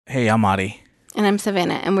Hey, I'm Ari. And I'm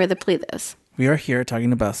Savannah, and we're the Pleathos. We are here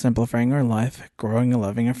talking about simplifying our life, growing and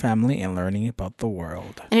loving our family, and learning about the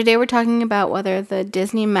world. And today we're talking about whether the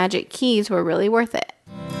Disney Magic Keys were really worth it.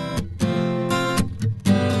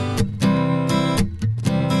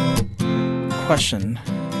 Question.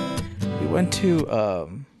 We went to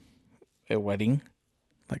a wedding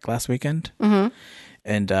like last weekend. Mm-hmm.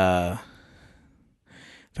 And the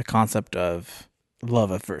concept of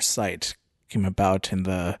love at first sight came about in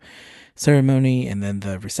the ceremony and then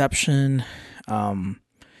the reception. Through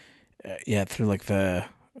like the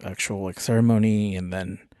actual like ceremony and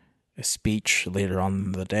then a speech later on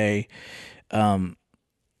in the day. And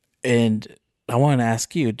I want to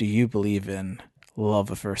ask you, do you believe in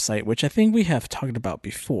love at first sight, which I think we have talked about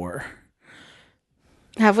before?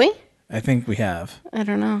 Have we? I think we have. I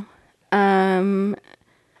don't know.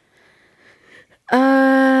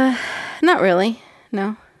 Not really.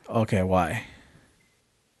 No. Okay, why?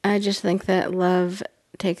 I just think that love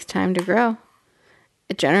takes time to grow.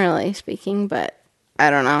 Generally speaking, but I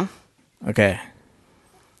don't know. Okay.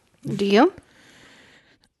 Do you?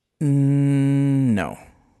 No.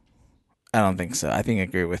 I don't think so. I think I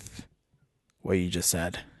agree with what you just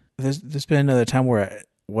said. There's been another time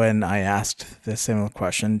when I asked this similar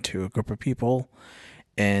question to a group of people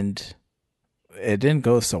and it didn't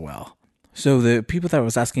go so well. So the people that I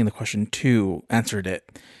was asking the question to answered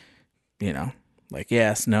it, like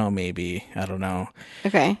yes, no, maybe, I don't know.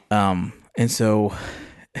 Okay. And so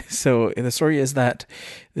the story is that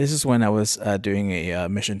this is when I was doing a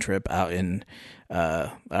mission trip out in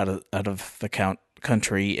out of the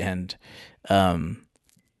country, and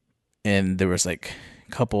there was like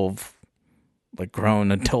a couple of like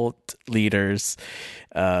grown adult leaders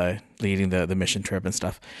leading the mission trip and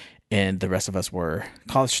stuff, and the rest of us were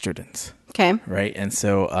college students. Okay. Right, and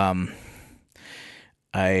so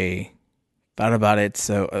I thought about it,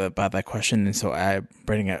 about that question, and so I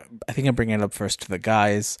think I bring it up first to the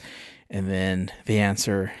guys, and then they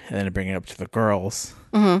answer, and then I bring it up to the girls.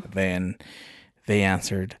 Mm-hmm. Then they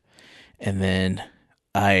answered, and then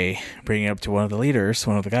I bring it up to one of the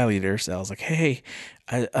guy leaders. I was like, "Hey,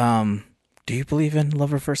 do you believe in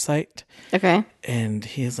love at first sight?" Okay. And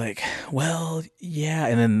he's like, "Well, yeah."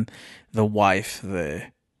 And then the wife,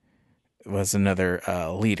 was another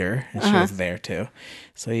leader, and she was there too.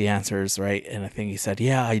 So he answers, right? And I think he said,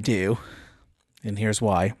 "Yeah, I do. And here's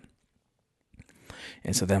why."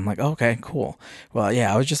 And so then I'm like, "Okay, cool. Well,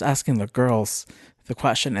 yeah, I was just asking the girls the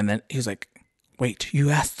question." And then he was like, "Wait,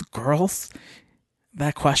 you asked the girls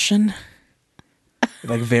that question?"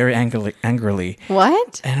 Like very angrily.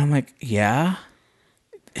 What? And I'm like, "Yeah."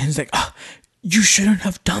 And he's like, "Oh, you shouldn't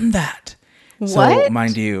have done that." What? So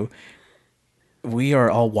mind you, we are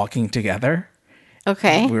all walking together.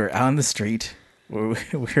 Okay. We're out on the street.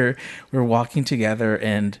 We're walking together,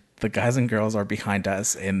 and the guys and girls are behind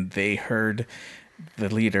us, and they heard the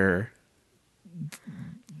leader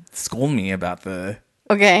scold me about this.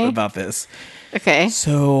 Okay.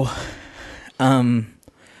 So,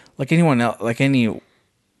 like anyone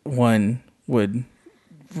would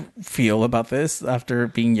feel about this after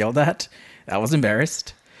being yelled at, I was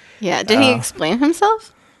embarrassed. Yeah. Did he explain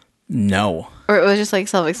himself? No. Or it was just like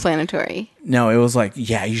self-explanatory? No, it was like,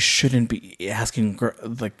 yeah, you shouldn't be asking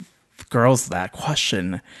girls that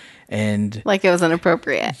question. And like it was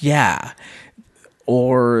inappropriate. Yeah.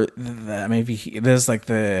 Or that maybe there's like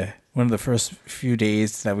one of the first few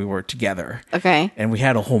days that we were together. Okay. And we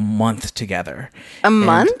had a whole month together.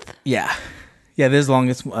 Month? Yeah. Yeah, this is the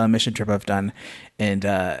longest mission trip I've done. And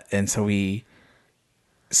so we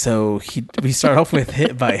start off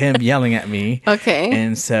by him yelling at me. Okay.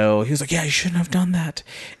 And so he was like, "Yeah, you shouldn't have done that."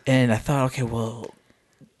 And I thought, okay, well,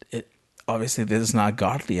 obviously this is not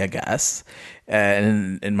godly, I guess.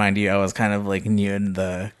 And mind you, I was kind of like new in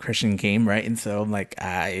the Christian game, right? And so I'm like,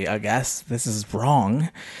 I guess this is wrong.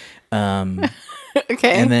 Okay.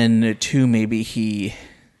 And then two, maybe he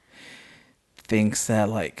thinks that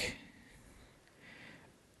like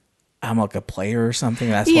I'm like a player or something.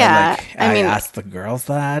 That's why I asked the girls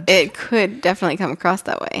that. It could definitely come across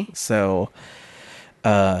that way. So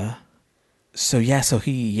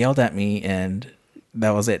he yelled at me, and that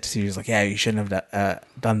was it. So he was like, "Yeah, you shouldn't have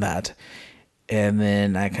done that." And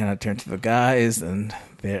then I kind of turned to the guys, and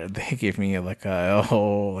they gave me like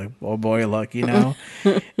oh boy luck,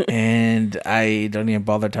 and I don't even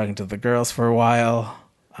bother talking to the girls for a while.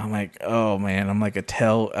 I'm like, oh man, I'm like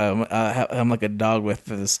I'm like a dog with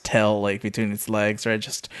this tail like between its legs, right?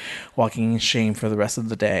 Just walking in shame for the rest of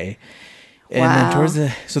the day. And wow.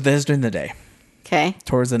 Then so that's during the day. Okay.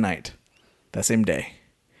 Towards the night, that same day,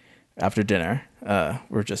 after dinner,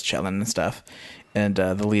 we're just chilling and stuff. And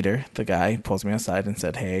the leader, the guy, pulls me aside and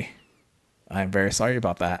said, "Hey, I'm very sorry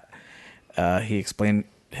about that." He explained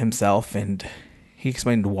himself, and he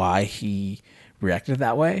explained why he reacted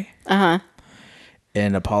that way. And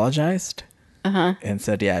apologized. And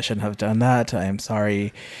said, "Yeah, I shouldn't have done that. I am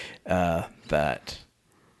sorry that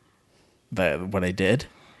what I did."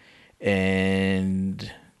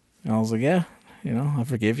 And I was like, "Yeah, I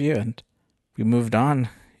forgive you." And we moved on.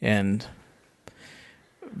 And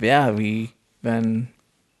yeah, then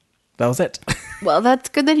that was it. Well, that's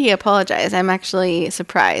good that he apologized. I'm actually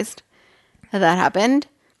surprised that happened,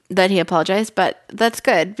 that he apologized, but that's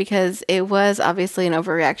good because it was obviously an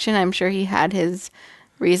overreaction. I'm sure he had his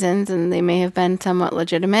reasons and they may have been somewhat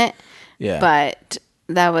legitimate. Yeah. But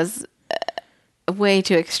that was way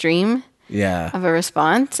too extreme of a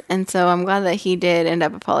response. And so I'm glad that he did end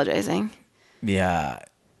up apologizing. Yeah.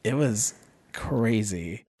 It was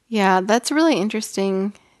crazy. Yeah, that's really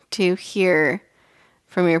interesting to hear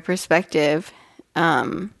from your perspective.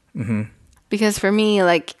 Because for me,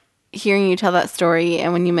 like, hearing you tell that story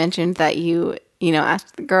and when you mentioned that you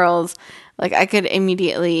asked the girls, like, I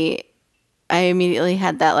immediately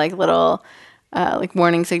had that, like, little, like,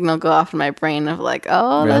 warning signal go off in my brain of, like,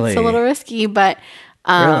 oh, Really? that's a little risky. But,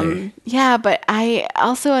 Really? yeah, but I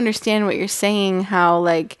also understand what you're saying, how,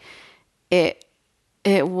 like, it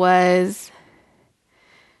was,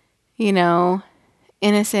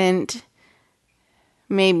 innocent,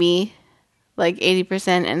 maybe, like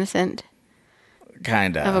 80% innocent.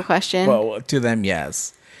 Kind of. Of a question? Well, to them,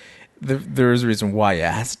 yes. There was a reason why I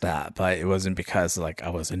asked that, but it wasn't because, like, I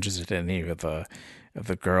was interested in any of the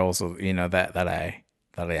girls, that I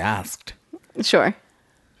asked. Sure.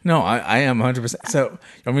 No, I am 100%. So, you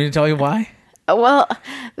want me to tell you why? Well,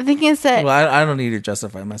 the thing is that Well, I don't need to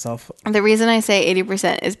justify myself. the reason I say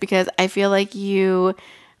 80% is because I feel like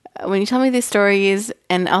when you tell me these stories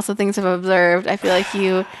and also things I've observed, I feel like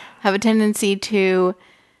you have a tendency to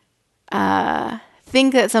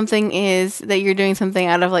think that you're doing something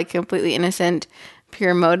out of, like, completely innocent,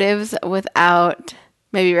 pure motives without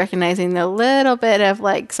maybe recognizing the little bit of,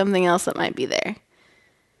 like, something else that might be there.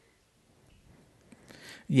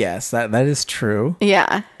 Yes, that is true.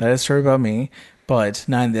 Yeah. That is true about me, but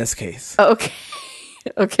not in this case. Okay.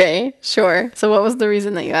 Okay, sure. So what was the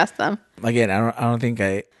reason that you asked them? Again, I don't think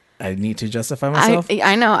I need to justify myself.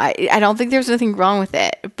 I know. I don't think there's anything wrong with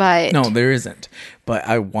it, but No, there isn't. But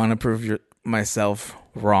I want to prove myself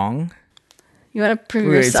wrong. You want to prove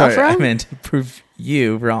yourself wrong? I meant to prove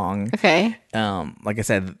you wrong. Okay. Like I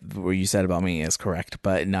said, what you said about me is correct,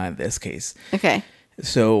 but not in this case. Okay.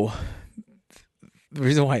 So the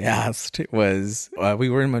reason why I asked was we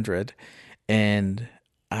were in Madrid, and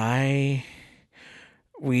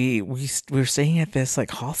we were staying at this,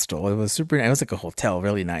 like, hostel. It was super. It was like a hotel,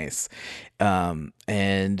 really nice.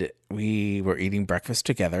 And we were eating breakfast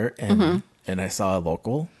together, and I saw a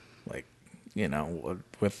local, like,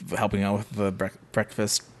 with helping out with the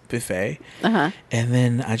breakfast buffet. And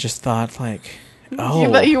then I just thought, like, oh, you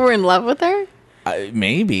thought you were in love with her?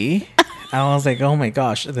 Maybe. I was like, oh my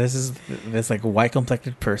gosh, this is this, like, white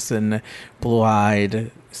complected person, blue eyed,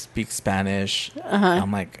 speaks Spanish.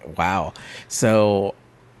 I'm like, wow. So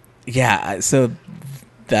yeah, so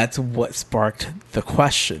that's what sparked the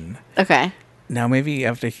question. Okay. Now, maybe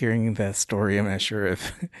after hearing the story, I'm not sure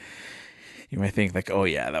if you might think, like, oh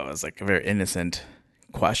yeah, that was, like, a very innocent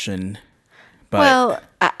question. But, well,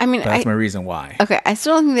 I mean, that's my reason why. Okay, I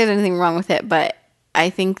still don't think there's anything wrong with it, but I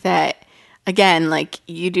think that, again, like,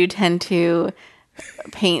 you do tend to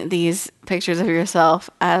paint these pictures of yourself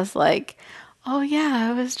as, like, oh yeah,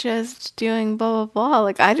 I was just doing blah, blah, blah.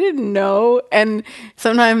 Like, I didn't know. And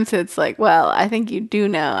sometimes it's like, well, I think you do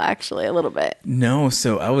know, actually, a little bit. No,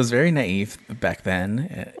 so I was very naive back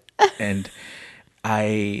then. And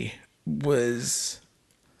I respected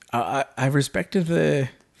the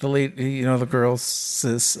late, the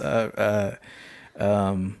girls'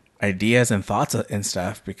 ideas and thoughts and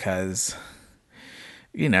stuff, because,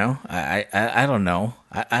 I don't know.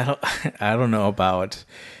 I don't know about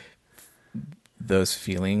those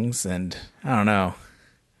feelings, and I don't know.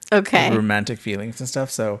 Okay. Romantic feelings and stuff.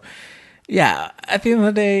 So yeah, at the end of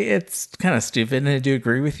the day, it's kind of stupid, and I do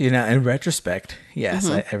agree with you now. In retrospect, yes,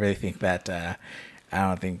 I really think that I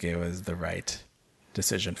don't think it was the right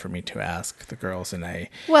decision for me to ask the girls, and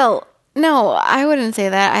Well, no, I wouldn't say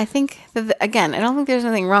that. I think that, again, I don't think there's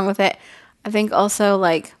anything wrong with it. I think also,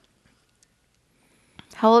 like,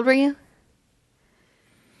 how old were you?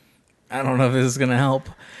 I don't know if this is gonna help,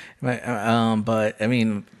 but I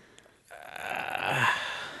mean,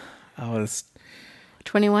 I was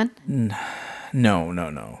 21?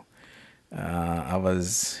 No. I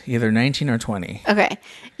was either 19 or 20. Okay.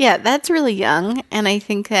 Yeah, that's really young. And I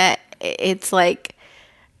think that it's like,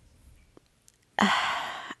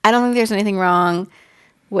 I don't think there's anything wrong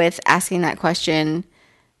with asking that question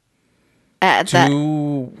at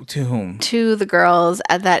To whom? to the girls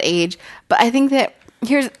at that age. But I think that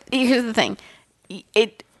here's the thing.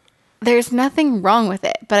 There's nothing wrong with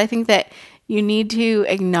it, but I think that you need to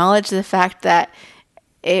acknowledge the fact that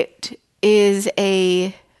it is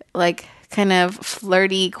a like kind of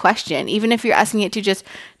flirty question, even if you're asking it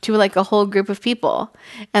to like a whole group of people.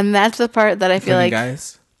 And that's the part that I feel like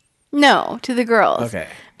guys? no, to the girls. Okay.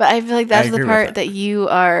 But I feel like that's the agree with part that you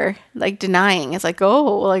are like denying. It's like,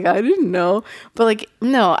 oh, like I didn't know. But like,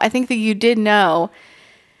 no, I think that you did know.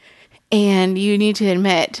 And you need to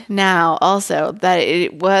admit now also that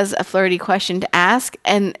it was a flirty question to ask.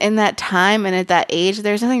 And in that time and at that age,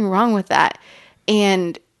 there's nothing wrong with that.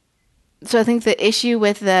 And so I think the issue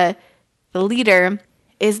with the leader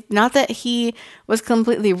is not that he was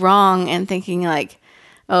completely wrong and thinking like,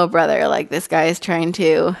 oh, brother, like this guy is trying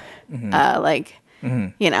to whatever.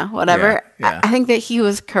 Yeah. I think that he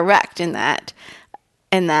was correct in that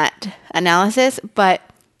analysis, but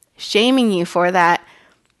shaming you for that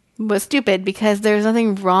was stupid because there's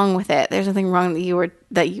nothing wrong with it. There's nothing wrong that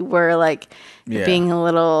you were like being a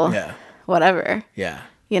little whatever. Yeah.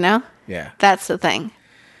 You know? Yeah. That's the thing.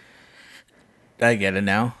 I get it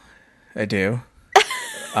now. I do.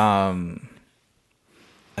 I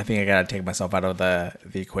think I gotta take myself out of the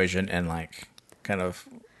equation and like kind of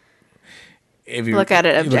if you look at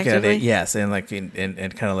it objectively. yes, and like and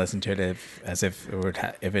kind of listen to it as if it would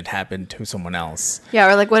if it happened to someone else. Yeah,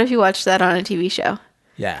 or like what if you watched that on a TV show?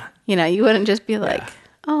 Yeah. You know, you wouldn't just be like,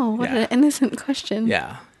 oh, what an innocent question.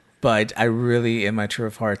 Yeah. But I really, in my true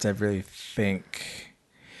of hearts, I really think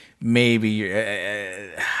maybe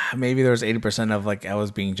there was 80% of like I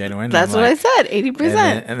was being genuine. That's what I said,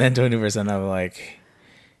 80%. And then 20% of like,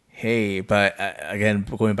 hey, but again,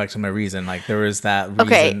 going back to my reason, like there was that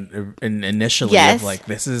reason initially of like,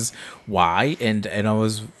 this is why. And I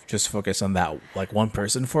was just focused on that, like one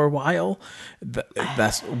person for a while.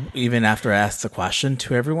 That's even after I asked the question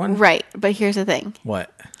to everyone. Right. But here's the thing.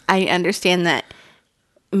 What? I understand that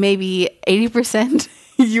maybe 80%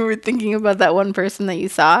 you were thinking about that one person that you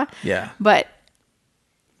saw. Yeah. But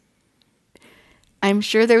I'm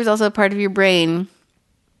sure there was also a part of your brain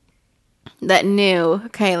that knew,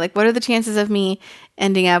 okay, like what are the chances of me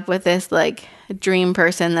ending up with this like dream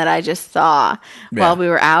person that I just saw while we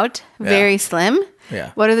were out? Very slim.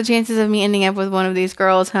 Yeah. What are the chances of me ending up with one of these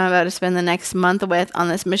girls who I'm about to spend the next month with on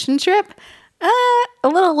this mission trip? A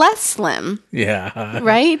little less slim. Yeah.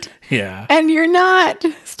 Right? Yeah. And you're not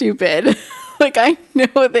stupid. Like I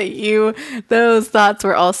know that those thoughts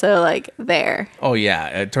were also like there. Oh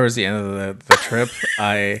yeah. Towards the end of the trip,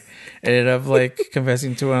 I ended up like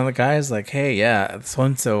confessing to one of the guys, like, "Hey, yeah, so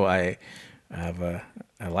and so I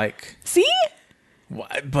like." See?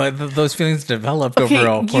 But those feelings developed over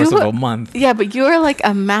a course of a month. Yeah, but you're like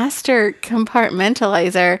a master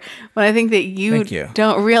compartmentalizer. When I think that you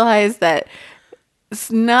don't realize that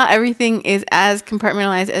not everything is as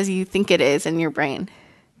compartmentalized as you think it is in your brain.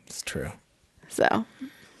 It's true. So.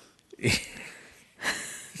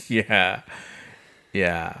 Yeah.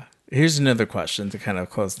 Here's another question to kind of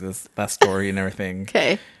close that story and everything.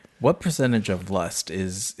 Okay. What percentage of lust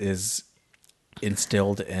is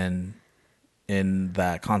instilled in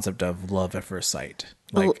that concept of love at first sight?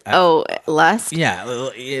 Like, lust? Yeah,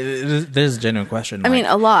 there's a genuine question. I mean,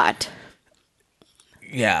 a lot.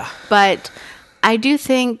 Yeah. But I do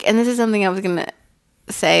think, and this is something I was going to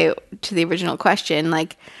say to the original question,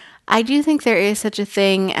 like, I do think there is such a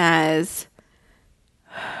thing as...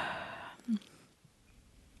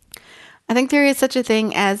 I think there is such a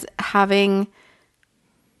thing as having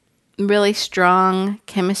really strong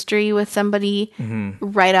chemistry with somebody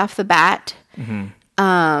right off the bat. Mm-hmm.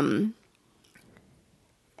 And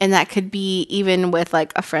that could be even with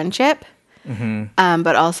like a friendship,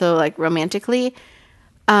 but also like romantically.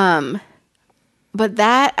 But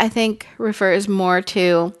that I think refers more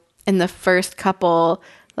to in the first couple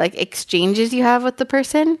like exchanges you have with the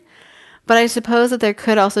person. But I suppose that there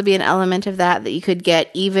could also be an element of that you could get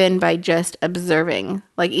even by just observing,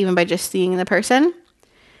 like even by just seeing the person.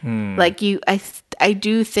 Like I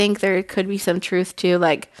do think there could be some truth to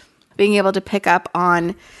like being able to pick up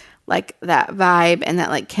on like that vibe and that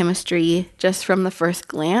like chemistry just from the first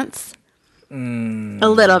glance. A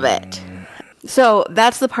little bit. So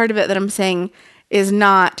that's the part of it that I'm saying is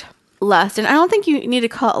not lust. And I don't think you need to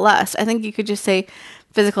call it lust. I think you could just say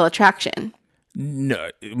physical attraction. No,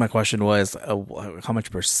 my question was, how much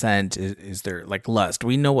percent is there like lust?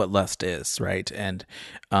 We know what lust is, right? And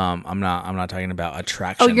I'm not talking about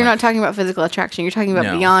attraction. Oh, you're like, not talking about physical attraction. You're talking about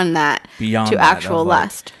no, beyond that beyond to that actual of like,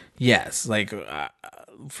 lust. yes, like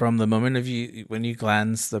from the moment of you when you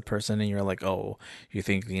glance the person and you're like, oh, you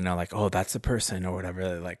think like, oh, that's the person or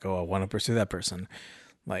whatever. Like, oh, I want to pursue that person.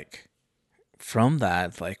 Like from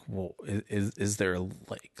that, like, well, is there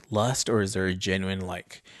like lust or is there a genuine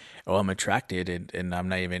like, oh, I'm attracted and I'm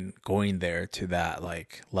not even going there to that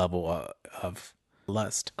like level of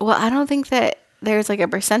lust? Well, I don't think that there's like a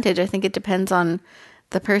percentage. I think it depends on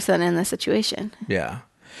the person and the situation. Yeah,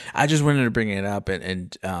 I just wanted to bring it up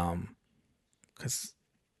and because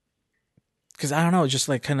I don't know, just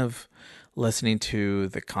like kind of listening to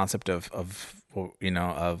the concept of of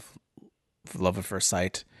love at first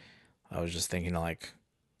sight. I was just thinking like,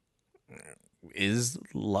 is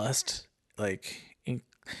lust like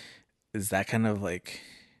is that kind of like,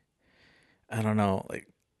 I don't know, like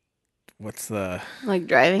what's the Like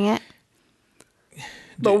driving it.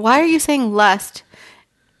 But why are you saying lust?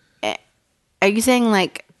 Are you saying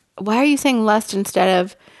like, why are you saying lust instead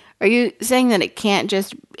of, are you saying that it can't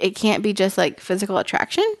be just like physical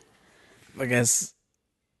attraction? I guess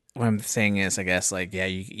what I'm saying is, I guess like, yeah,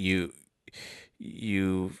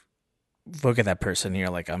 you look at that person and you're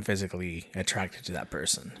like, I'm physically attracted to that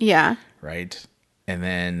person, Yeah. right? And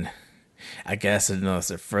then I guess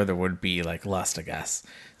unless it further would be like lust, I guess.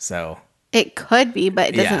 So It could be, but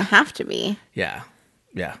it doesn't yeah, have to be. yeah,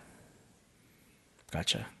 yeah.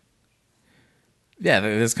 Gotcha. Yeah,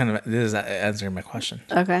 this is answering my question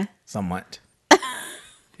Okay. somewhat.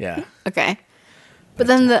 Yeah. Okay. But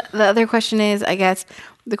then the other question is, I guess,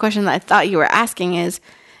 the question that I thought you were asking is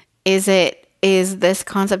this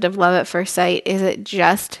concept of love at first sight, is it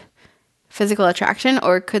just physical attraction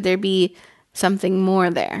or could there be something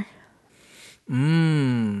more there?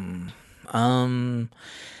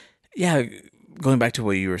 Yeah, going back to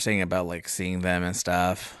what you were saying about like seeing them and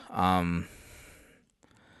stuff.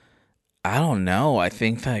 I don't know. I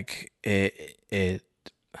think like it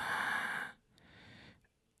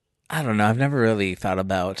I don't know. I've never really thought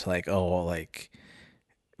about like, oh, like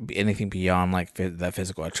anything beyond like that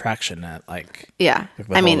physical attraction that Yeah. like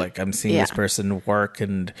the I whole mean, like I'm seeing yeah. this person work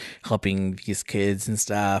and helping these kids and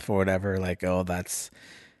stuff or whatever, like, oh, that's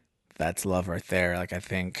love right there. Like I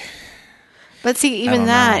think But see, I even don't know.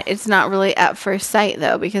 that, it's not really at first sight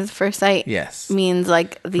though, because first sight Yes. means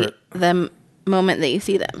like For the moment that you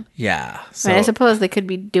see them. yeah. I mean, I So suppose they could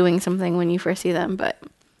be doing something when you first see them, but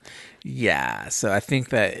yeah. So I think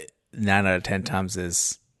that 9 out of 10 times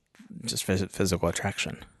is just physical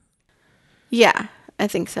attraction. yeah, I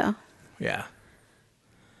think so. Yeah.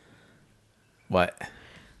 What?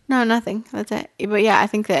 No, nothing. That's it. But yeah, I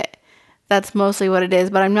think that that's mostly what it is,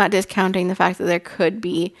 but I'm not discounting the fact that there could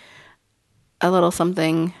be a little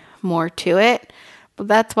something more to it. But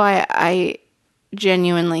that's why I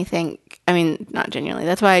genuinely think, I mean, not genuinely,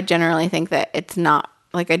 that's why I generally think that it's not,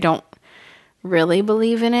 like, I don't really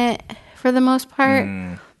believe in it for the most part.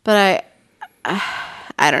 But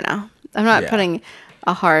I don't know. I'm not Yeah. putting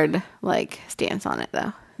a hard, like, stance on it,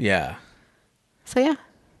 though. Yeah. So, yeah.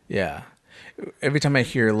 Yeah. Every time I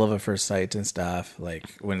hear love at first sight and stuff,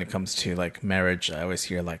 like when it comes to like marriage, I always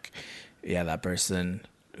hear like, yeah, that person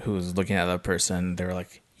who's looking at that person, they're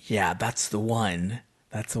like, yeah, that's the one.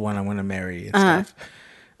 That's the one I want to marry and stuff.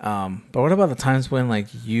 But what about the times when like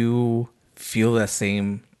you feel the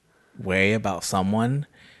same way about someone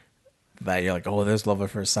that you're like, oh, there's love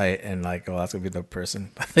at first sight, and like, oh, that's gonna be the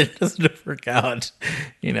person, but it doesn't work out,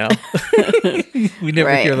 you know? We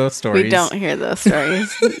never hear those stories. We don't hear those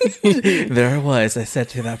stories. There I was. I said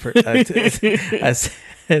to that person,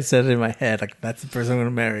 I said in my head, like, that's the person I'm going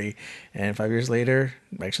to marry. And 5 years later,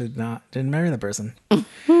 actually didn't marry the person.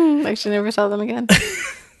 Actually, never saw them again.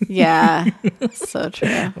 Yeah, so true.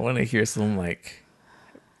 I want to hear some, like,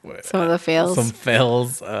 Some of the fails. some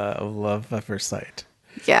fails of love at first sight.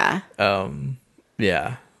 Yeah.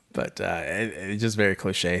 Yeah. But it's just very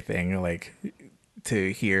cliche thing, like,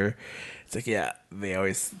 to hear. It's like, yeah, they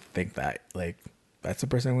always think that, like, that's the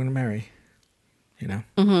person I'm going to marry, you know?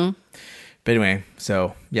 Mm-hmm. But anyway,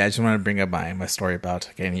 so, yeah, I just wanted to bring up my story about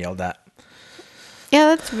getting yelled at. Yeah,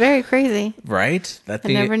 that's very crazy. Right? I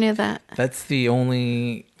never knew that. That's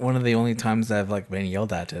one of the only times I've, like, been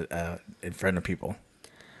yelled at in front of people.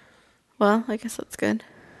 Well, I guess that's good.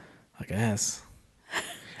 I guess.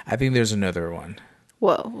 I think there's another one.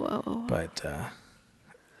 Whoa.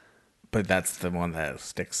 But that's the one that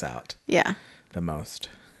sticks out. Yeah. The most.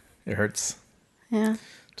 It hurts. Yeah.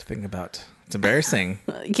 To think about. It's embarrassing.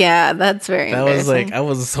 Yeah, that's very embarrassing. I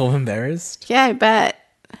was so embarrassed. Yeah, I bet.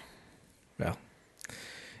 Well,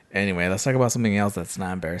 Anyway, let's talk about something else that's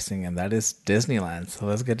not embarrassing, and that is Disneyland. So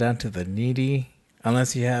let's get down to the needy.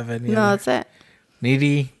 Unless you have any. No, other... that's it.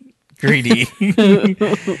 Needy, greedy.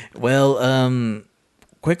 Well,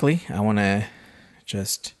 quickly, I want to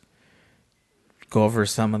just go over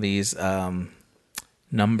some of these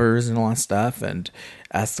numbers and all that stuff and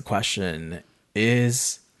ask the question,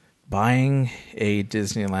 is buying a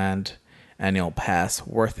Disneyland annual pass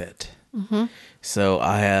worth it? Mm-hmm. So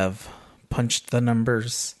I have punched the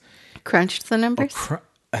numbers. Crunched the numbers?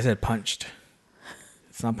 I said punched.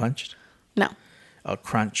 It's not punched? No.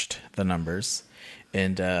 Crunched the numbers.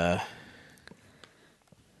 And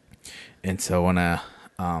so I want to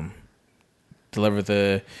deliver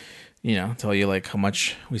the, tell you like how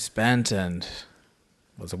much we spent and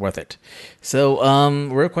was it worth it. So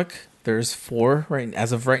real quick, there's 4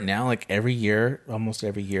 as of right now, like every year, almost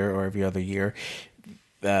every year or every other year,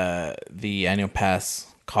 the annual pass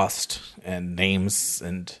cost and names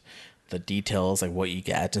and the details, like what you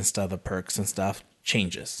get and stuff, the perks and stuff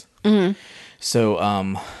changes. Mm-hmm. So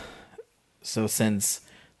since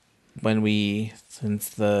from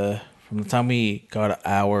the time we got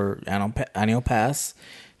our annual pass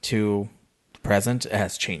to present, it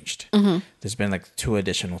has changed. Mm-hmm. There's been like 2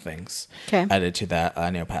 additional things added to that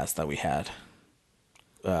annual pass that we had,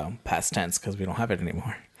 past tense, because we don't have it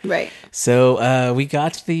anymore. Right. So we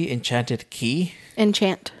got the Enchanted Key.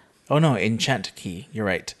 Enchant. Oh no, Enchant Key. You're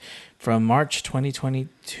right. From March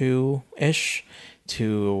 2022-ish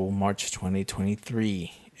to March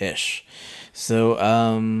 2023-ish. So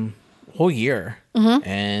whole year. Mm-hmm.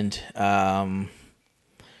 And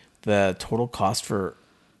the total cost for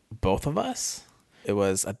both of us, it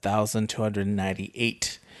was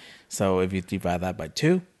 $1,298. So if you divide that by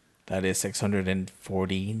 2, that is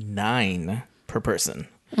 $649 per person.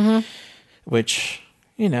 Mm-hmm. Which,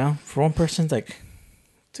 for one person,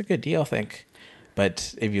 it's a good deal, I think.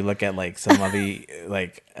 But if you look at like some of the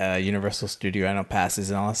Universal Studio annual passes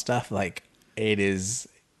and all that stuff, like it is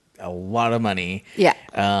a lot of money. Yeah.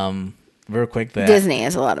 Real quick, Disney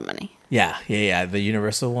is a lot of money. Yeah. The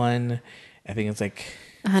Universal one, I think it's like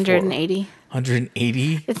 180.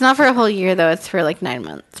 180. It's not for a whole year though; it's for like 9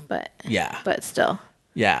 months. But yeah, but still,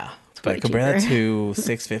 yeah. But compare that to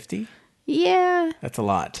 $650. Yeah, that's a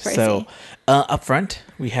lot. So up front,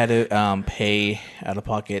 we had to pay out of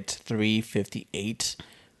pocket $358.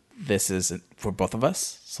 This is for both of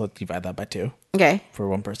us, so let's divide that by 2. Okay, for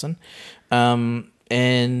one person,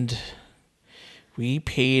 and we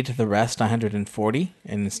paid the rest $940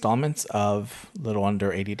 in installments of a little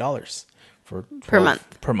under $80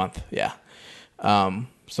 per month. Yeah.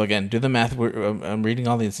 So again, do the math. I'm reading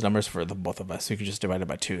all these numbers for the both of us, so you can just divide it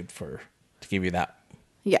by 2 to give you that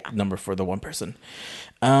number for the one person.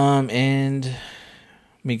 And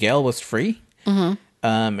Miguel was free.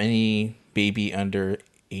 Mm-hmm. Any baby under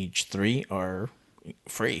age 3 are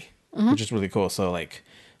free, mm-hmm. which is really cool. So like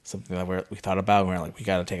something that we thought about, and we're like, we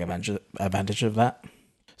got to take advantage of that.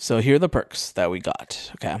 So here are the perks that we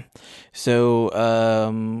got. Okay. So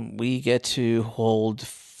we get to hold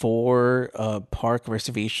 4 park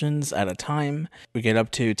reservations at a time. We get up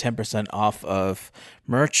to 10% off of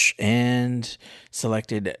merch and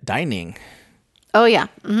selected dining. Oh, yeah.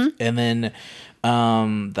 Mm-hmm. And then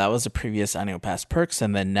that was the previous annual pass perks.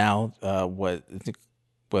 And then now what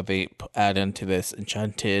they add into this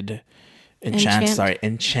Enchant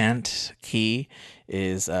Key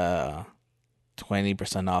is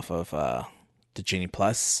 20% off of the Genie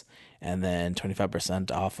Plus, and then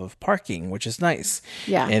 25% off of parking, which is nice.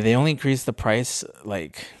 Yeah. And they only increased the price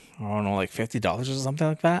like $50 or something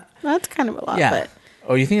like that. That's kind of a lot. Yeah. But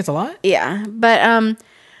oh, you think it's a lot? Yeah. But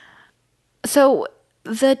so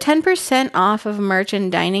the 10% off of merch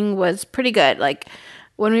and dining was pretty good. Like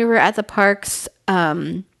when we were at the parks,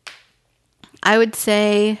 I would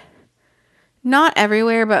say not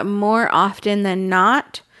everywhere, but more often than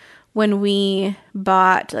not, when we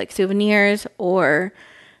bought like souvenirs or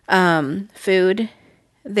food,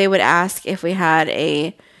 they would ask if we had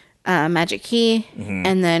a Magic Key, mm-hmm.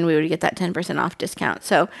 and then we would get that 10% off discount.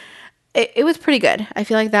 So it was pretty good. I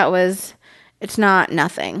feel like it's not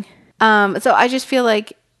nothing. So I just feel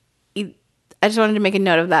like I just wanted to make a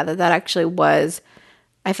note of that actually was,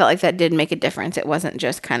 I felt like that did make a difference. It wasn't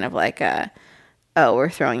just kind of like we're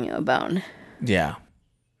throwing you a bone. Yeah,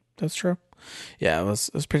 that's true. Yeah, it was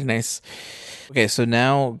pretty nice. Okay, so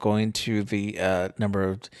now going to the number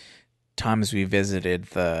of times we visited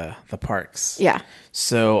the parks. Yeah.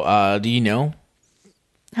 So, do you know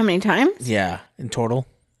how many times? Yeah, in total.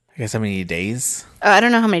 I guess how many days? I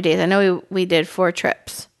don't know how many days. I know we did 4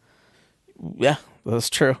 trips. Yeah, that's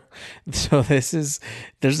true. So there's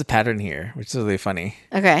a pattern here, which is really funny.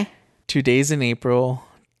 Okay. 2 days in April,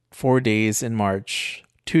 4 days in March,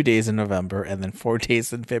 2 days in November, and then 4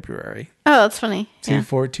 days in February. Oh, that's funny.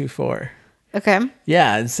 2424. Okay.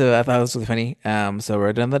 Yeah, and so I thought it was really funny. So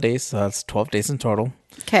we're done the days, so that's 12 days in total.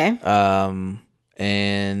 Okay.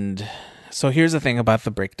 And so here's the thing about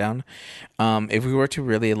the breakdown. If we were to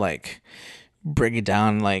really like break it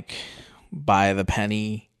down like by the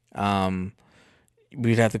penny,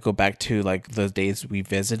 we'd have to go back to like the days we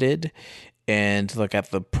visited and look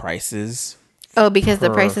at the prices. Oh, because the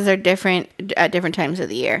prices are different at different times of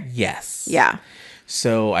the year. Yes. Yeah.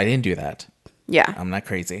 So I didn't do that. Yeah. I'm not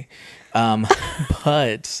crazy.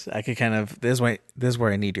 But I could kind of, this is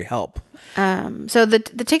where I need your help. So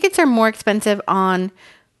the tickets are more expensive on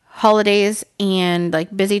holidays and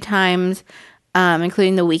like busy times,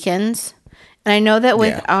 including the weekends. And I know that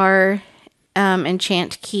with our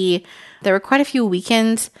Enchant Key, there were quite a few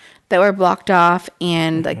weekends that were blocked off,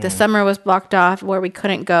 and like the summer was blocked off where we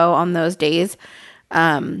couldn't go on those days.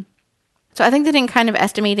 So I think that in kind of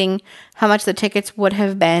estimating how much the tickets would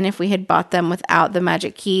have been if we had bought them without the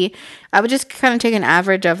Magic Key, I would just kind of take an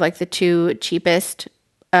average of like the two cheapest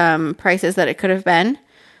prices that it could have been.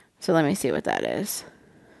 So let me see what that is.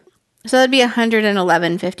 So that'd be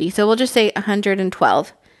 $111.50. So we'll just say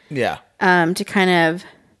 $112. Yeah. To kind of,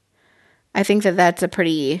 I think that that's a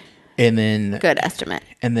pretty good estimate.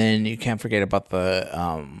 And then you can't forget about the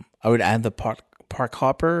I would add the park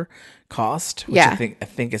hopper cost, which I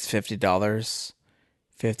think is $50, $50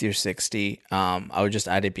 or $60. I would just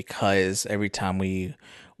add it because every time we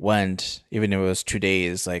went, even if it was 2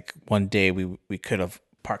 days, like one day we could have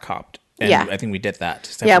park hopped. And I think we did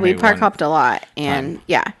that. Yeah, we park hopped a lot. And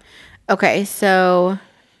okay, so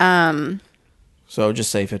so just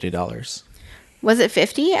say $50. Was it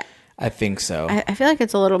 50? I think so. I feel like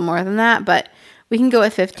it's a little more than that, but we can go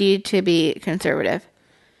with 50 to be conservative.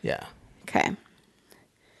 Yeah. Okay.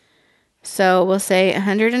 So we'll say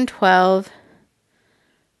 112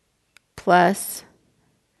 plus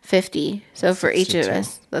 50. So for each of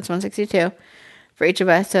us, that's 162 for each of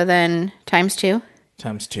us. So then times 2.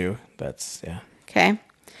 Times 2. That's, Okay.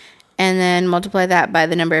 And then multiply that by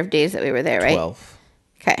the number of days that we were there, right? 12.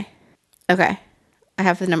 Okay. I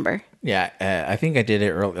have the number. Yeah. I think I did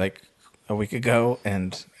it early, like a week ago,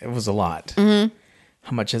 and it was a lot. Mm-hmm.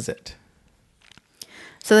 How much is it?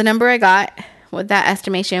 So the number I got with that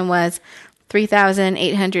estimation was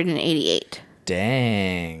 $3,888.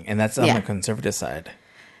 Dang. And that's on the conservative side.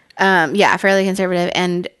 Fairly conservative.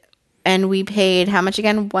 And we paid how much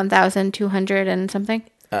again? 1,200 and something?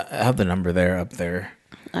 I have the number there up there.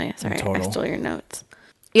 Oh yeah, sorry. I stole your notes.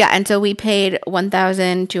 Yeah, and so we paid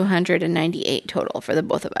 $1,298 total for the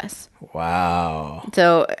both of us. Wow.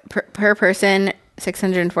 So per person,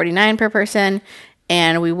 $649 per person,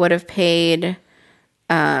 and we would have paid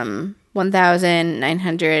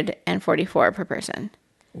 $1,944 per person.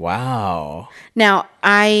 Wow. Now,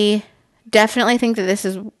 I definitely think that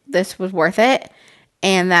this was worth it,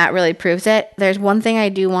 and that really proves it. There's one thing I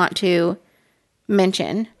do want to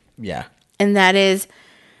mention. Yeah. And that is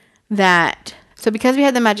that, so because we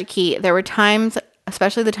had the Magic Key, there were times,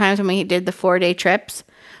 especially the times when we did the 4-day trips,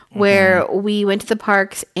 where we went to the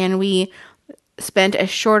parks and we spent a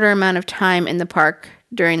shorter amount of time in the park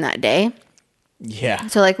during that day. Yeah.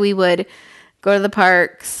 So like we would go to the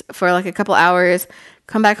parks for like a couple hours,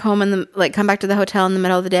 come back home come back to the hotel in the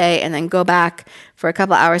middle of the day, and then go back for a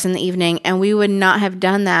couple hours in the evening. And we would not have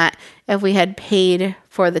done that if we had paid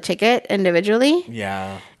for the ticket individually.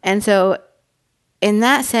 Yeah. And so in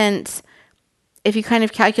that sense, if you kind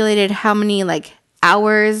of calculated how many like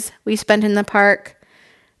hours we spent in the park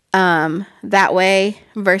that way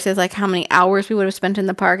versus like how many hours we would have spent in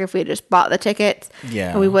the park if we had just bought the tickets,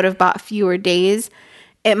 and we would have bought fewer days,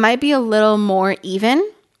 it might be a little more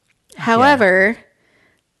even. However,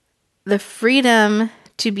 the freedom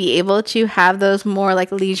to be able to have those more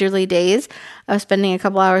like leisurely days of spending a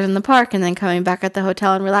couple hours in the park and then coming back at the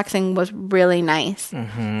hotel and relaxing was really nice.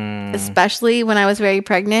 Mm-hmm. Especially when I was very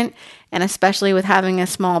pregnant, and especially with having a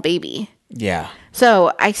small baby. Yeah.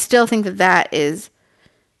 So I still think that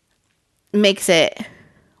makes it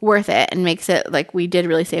worth it and makes it like we did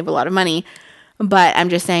really save a lot of money. But I'm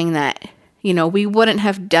just saying that, we wouldn't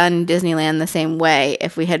have done Disneyland the same way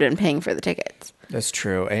if we had been paying for the tickets. That's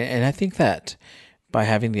true. And I think that by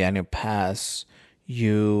having the annual pass,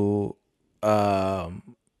 you, for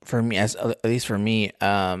me, at least for me,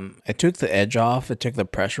 it took the edge off. It took the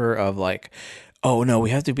pressure of like, oh no, we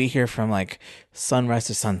have to be here from like sunrise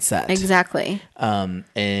to sunset. Exactly.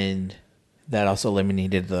 And that also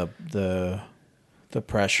eliminated the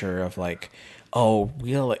pressure of like, oh,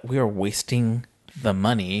 we are wasting the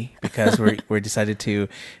money because we decided to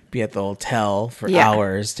be at the hotel for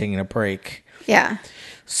hours taking a break. Yeah.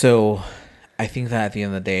 So I think that at the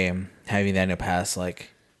end of the day, having that annual pass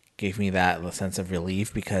like gave me that sense of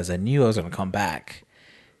relief because I knew I was going to come back.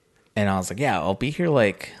 And I was like, yeah, I'll be here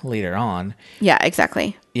like later on. Yeah,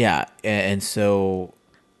 exactly. Yeah. And so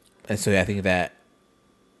I think that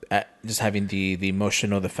just having the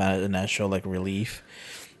emotional, the financial like relief,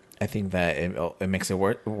 I think that it makes it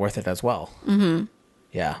worth it as well. Mm-hmm.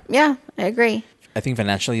 Yeah. Yeah, I agree. I think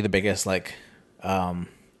financially the biggest like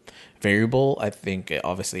variable. I think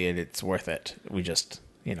obviously it's worth it. We just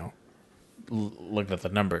looked at the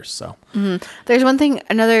numbers. So There's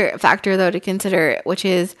another factor though to consider, which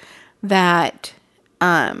is that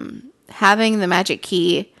having the Magic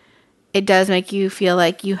Key, it does make you feel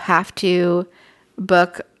like you have to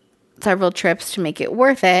book several trips to make it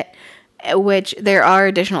worth it, which there are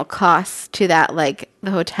additional costs to that, like the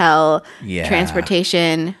hotel, Yeah.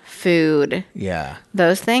 transportation, food, yeah,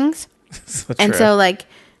 those things. so And true. so like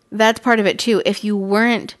that's part of it too. If you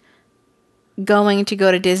weren't going to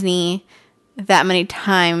go to Disney that many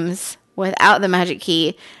times without the Magic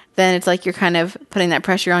Key, then it's like you're kind of putting that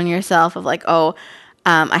pressure on yourself of like, oh,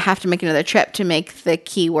 I have to make another trip to make the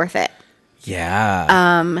key worth it.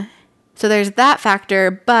 Yeah. So there's that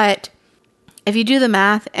factor. But if you do the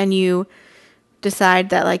math and you decide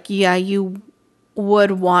that like, yeah, you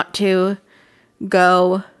would want to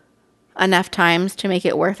go enough times to make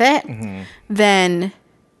it worth it, then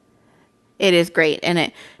it is great. And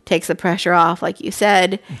it takes the pressure off, like you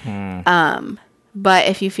said. But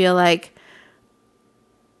if you feel like,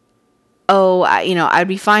 oh, I'd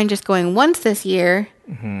be fine just going once this year,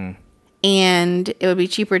 and it would be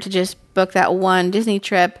cheaper to just book that one Disney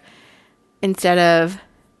trip instead of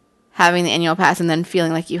having the annual pass and then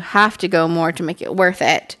feeling like you have to go more to make it worth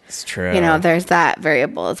it. It's true. There's that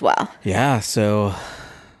variable as well. Yeah. So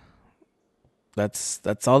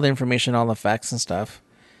that's all the information, all the facts and stuff.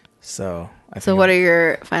 So So what are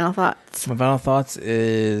your final thoughts? my final thoughts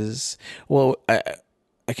is, well,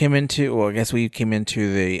 I came into, well, I guess we came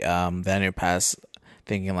into the annual pass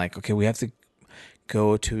thinking like, okay, we have to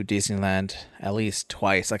go to Disneyland at least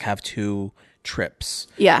twice, like have 2 trips,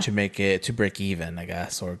 Yeah. to make it, to break even, I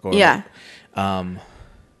guess, or go. Yeah.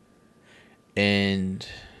 And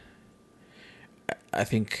I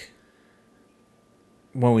think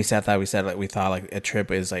when we said that, we thought like a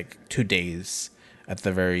trip is like 2 days at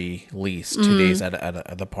the very least, 2 days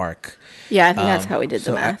at the park. Yeah, I think that's how we did the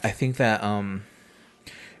So math. I think that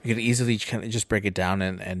you could easily kind of just break it down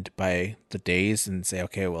and by the days and say,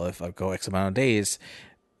 okay, well, if I go X amount of days,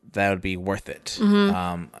 that would be worth it.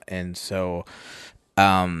 And so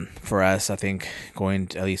for us, I think going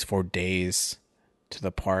to at least 4 days to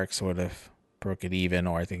the parks would have broke it even,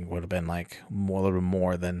 or I think would have been like a little bit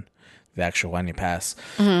more than the actual annual pass.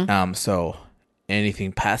 So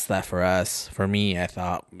anything past that for me, I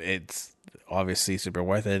thought it's obviously super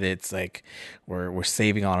worth it. It's like we're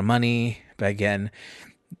saving a lot of money, but again,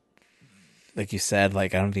 like you said,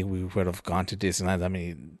 like I don't think we would have gone to Disneyland that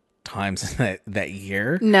many times that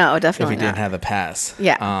year. No, if definitely we didn't not. have the pass.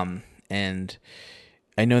 Yeah. And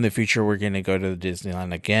I know in the future we're going to go to the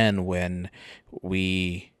Disneyland again when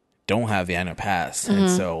we don't have the annual pass, and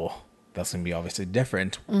so that's going to be obviously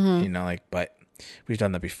different. But we've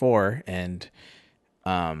done that before, and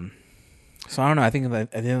so I don't know. I think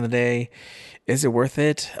that at the end of the day, is it worth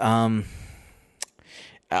it?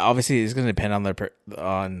 Obviously, it's going to depend on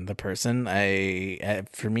the person.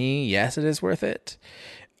 For me, yes, it is worth it.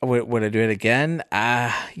 Would I do it again?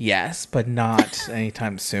 Yes, but not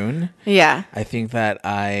anytime soon. Yeah. I think that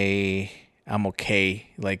I'm okay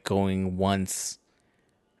like going once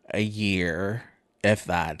a year, if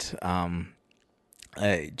that.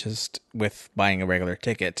 Just with buying a regular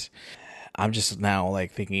ticket. I'm just now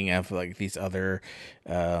like thinking of like these other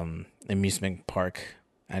amusement park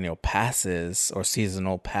annual passes or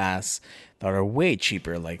seasonal pass that are way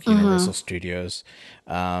cheaper, like Universal Studios.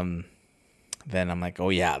 Then I'm like, oh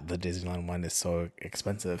yeah, the Disneyland one is so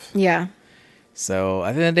expensive. Yeah. So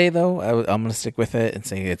at the end of the day, though, I'm gonna stick with it and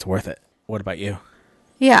say it's worth it. What about you?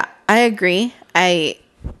 Yeah, I agree.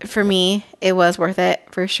 For me, it was worth it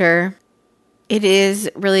for sure. It is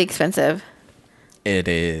really expensive. It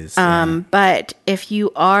is. But if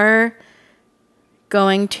you are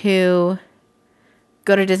going to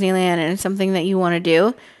go to Disneyland and it's something that you want to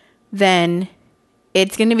do, then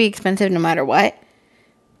it's going to be expensive no matter what.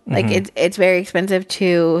 Like it's very expensive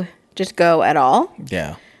to just go at all.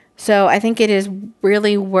 Yeah. So I think it is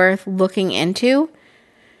really worth looking into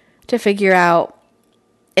to figure out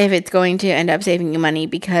if it's going to end up saving you money,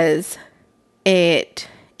 because it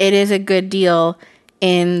is a good deal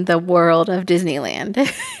in the world of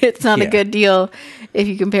Disneyland. It's not a good deal if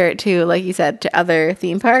you compare it to, like you said, to other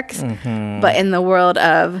theme parks. But in the world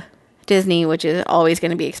of Disney, which is always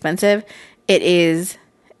going to be expensive, it is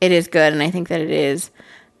good, and I think that it is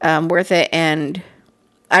worth it. And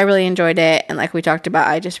I really enjoyed it, and like we talked about,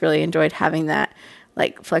 I just really enjoyed having that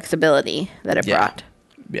like flexibility that it brought.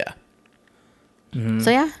 Yeah. So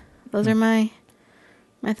yeah, those are my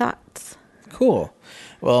thoughts. Cool.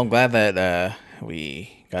 Well, I'm glad that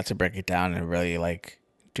we got to break it down and really like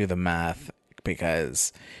do the math,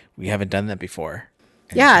 because we haven't done that before.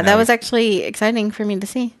 And yeah, that was actually exciting for me to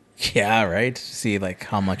see. Yeah, right. See like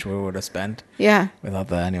how much we would have spent. Yeah. Without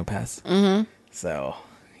the annual pass. Mm-hmm. So,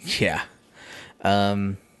 yeah.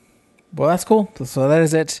 Well, that's cool. So that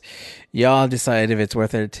is it. Y'all decide if it's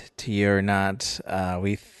worth it to you or not.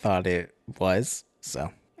 We thought it was.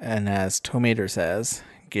 So, and as Tomater says,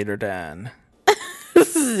 get her done.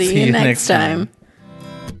 See you next time.